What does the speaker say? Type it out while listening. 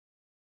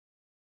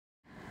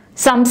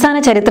സംസ്ഥാന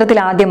ചരിത്രത്തിൽ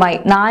ആദ്യമായി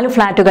 4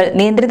 ഫ്ളാറ്റുകൾ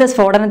നിയന്ത്രിത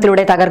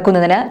സ്ഫോടനത്തിലൂടെ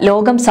തകർക്കുന്നതിന്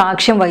ലോകം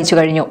സാക്ഷ്യം വഹിച്ചു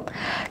കഴിഞ്ഞു.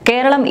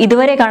 കേരളം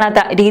ഇതുവരെ കാണാത്ത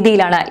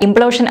രീതിയിലാണ്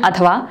ഇംപ്ലോഷൻ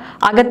അഥവാ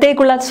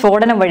അകത്തേക്കുള്ള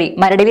സ്ഫോടനം വഴി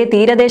മരടിലെ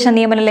തീരദേശ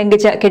നിയമനം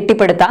ലംഘിച്ച്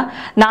കെട്ടിപ്പടുത്ത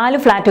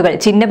 4 ഫ്ളാറ്റുകൾ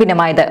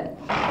ഛിന്നഭിന്നമായത്.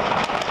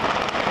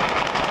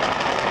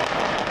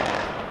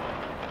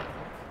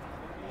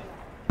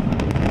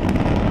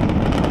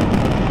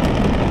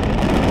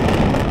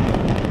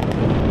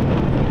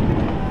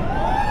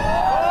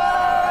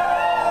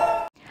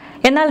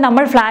 എന്നാൽ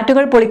നമ്മൾ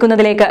ഫ്ളാറ്റുകൾ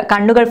പൊളിക്കുന്നതിലേക്ക്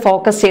കണ്ണുകൾ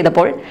ഫോക്കസ്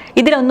ചെയ്തപ്പോൾ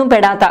ഇതിലൊന്നും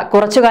പെടാത്ത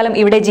കുറച്ചുകാലം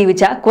ഇവിടെ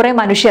ജീവിച്ച കുറെ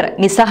മനുഷ്യർ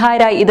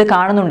നിസ്സഹായരായി ഇത്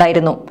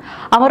കാണുന്നുണ്ടായിരുന്നു.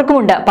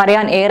 അവർക്കുമുണ്ട്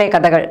പറയാൻ ഏറെ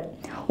കഥകൾ.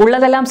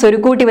 ഉള്ളതെല്ലാം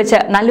സ്വരുക്കൂട്ടി വെച്ച്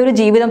നല്ലൊരു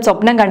ജീവിതം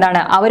സ്വപ്നം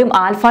കണ്ടാണ് അവരും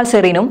ആൽഫാ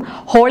സെറീനും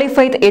ഹോളി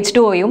ഫെയ്ത്ത്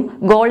H2Oയും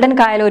ഗോൾഡൻ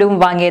കായലോരവും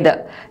വാങ്ങിയത്.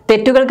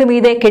 തെറ്റുകൾക്ക്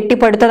മീതെ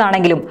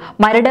കെട്ടിപ്പടുത്തതാണെങ്കിലും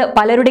മരട്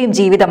പലരുടെയും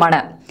ജീവിതമാണ്.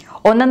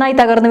 ഒന്നൊന്നായി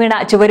തകർന്നു വീണ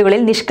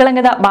ചുവരുകളിൽ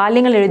നിഷ്കളങ്കത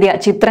ബാല്യങ്ങൾ എഴുതിയ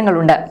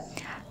ചിത്രങ്ങളുണ്ട്.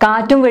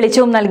 കാറ്റും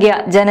വെളിച്ചവും നൽകിയ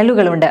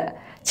ജനലുകളുണ്ട്.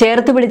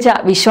 ചേർത്തു പിടിച്ച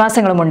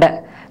വിശ്വാസങ്ങളുമുണ്ട്.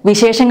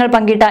 വിശേഷങ്ങൾ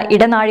പങ്കിട്ട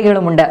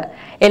ഇടനാഴികളുമുണ്ട്.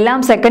 എല്ലാം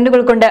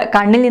സെക്കൻഡുകൾ കൊണ്ട്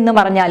കണ്ണിൽ നിന്ന്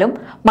മറഞ്ഞാലും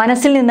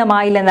മനസ്സിൽ നിന്ന്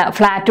മായില്ലെന്ന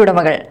ഫ്ളാറ്റ്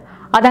ഉടമകൾ.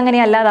 അതങ്ങനെ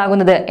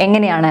അല്ലാതാകുന്നത്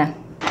എങ്ങനെയാണ്?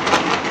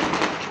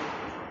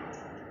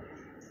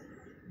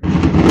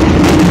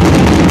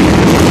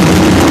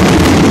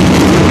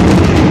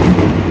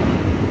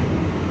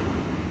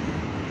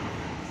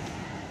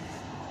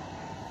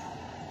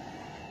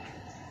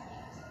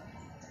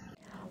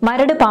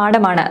 മരട്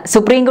പാഠമാണ്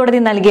സുപ്രീം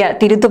കോടതി നൽകിയ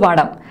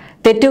തിരുത്തുപാഠം.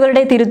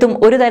 തെറ്റുകളുടെ തിരുത്തും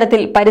ഒരു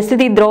തരത്തിൽ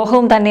പരിസ്ഥിതി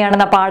ദ്രോഹവും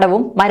തന്നെയാണെന്ന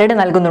പാഠവും മരട്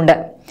നൽകുന്നുണ്ട്.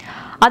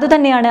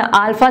 അതുതന്നെയാണ്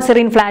ആൽഫാ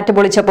സെറീൻ ഫ്ളാറ്റ്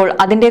പൊളിച്ചപ്പോൾ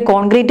അതിന്റെ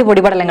കോൺക്രീറ്റ്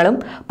പൊടിപടലങ്ങളും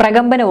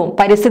പ്രകമ്പനവും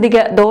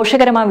പരിസ്ഥിതിക്ക്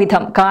ദോഷകരമായ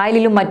വിധം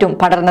കായലിലും മറ്റും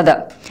പടർന്നത്.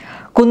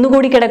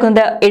 കുന്നുകൂടി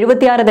കിടക്കുന്നത്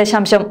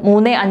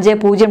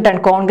 76.350 ടൺ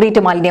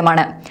കോൺക്രീറ്റ്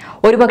മാലിന്യമാണ്.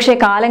 ഒരുപക്ഷെ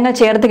കാലങ്ങൾ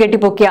ചേർത്ത്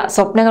കെട്ടിപ്പൊക്കിയ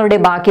സ്വപ്നങ്ങളുടെ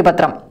ബാക്കി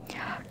പത്രം.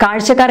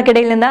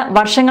 കാഴ്ചക്കാർക്കിടയിൽ നിന്ന്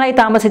വർഷങ്ങളായി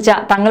താമസിച്ച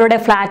തങ്ങളുടെ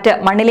ഫ്ളാറ്റ്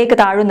മണ്ണിലേക്ക്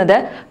താഴുന്നത്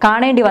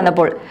കാണേണ്ടി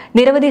വന്നപ്പോൾ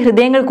നിരവധി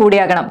ഹൃദയങ്ങൾ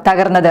കൂടിയാകണം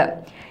തകർന്നത്.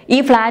 ഈ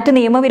ഫ്ളാറ്റ്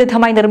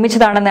നിയമവിരുദ്ധമായി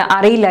നിർമ്മിച്ചതാണെന്ന്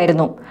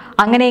അറിയില്ലായിരുന്നു.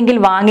 അങ്ങനെയെങ്കിൽ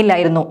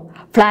വാങ്ങില്ലായിരുന്നു.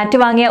 ഫ്ളാറ്റ്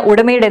വാങ്ങിയ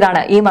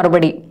ഉടമയുടേതാണ് ഈ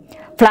മറുപടി.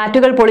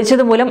 ഫ്ളാറ്റുകൾ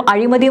പൊളിച്ചതുമൂലം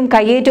അഴിമതിയും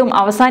കയ്യേറ്റവും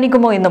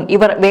അവസാനിക്കുമോ എന്നും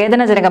ഇവർ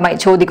വേദനാജനകമായി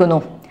ചോദിക്കുന്നു.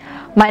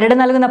 മരട്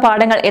നൽകുന്ന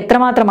പാഠങ്ങൾ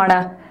എത്രമാത്രമാണ്?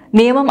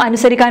 നിയമം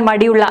അനുസരിക്കാൻ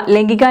മടിയുള്ള,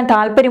 ലംഘിക്കാൻ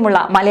താല്പര്യമുള്ള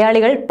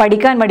മലയാളികൾ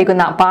പഠിക്കാൻ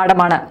മടിക്കുന്ന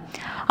പാഠമാണ്.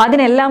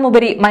 അതിനെല്ലാം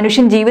ഉപരി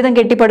മനുഷ്യൻ ജീവിതം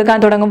കെട്ടിപ്പടുക്കാൻ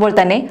തുടങ്ങുമ്പോൾ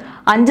തന്നെ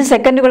 5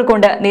 സെക്കൻഡുകൾ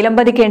കൊണ്ട്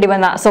നിലംപതിക്കേണ്ടി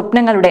വന്ന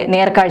സ്വപ്നങ്ങളുടെ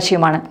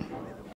നേർക്കാഴ്ചയുമാണ്.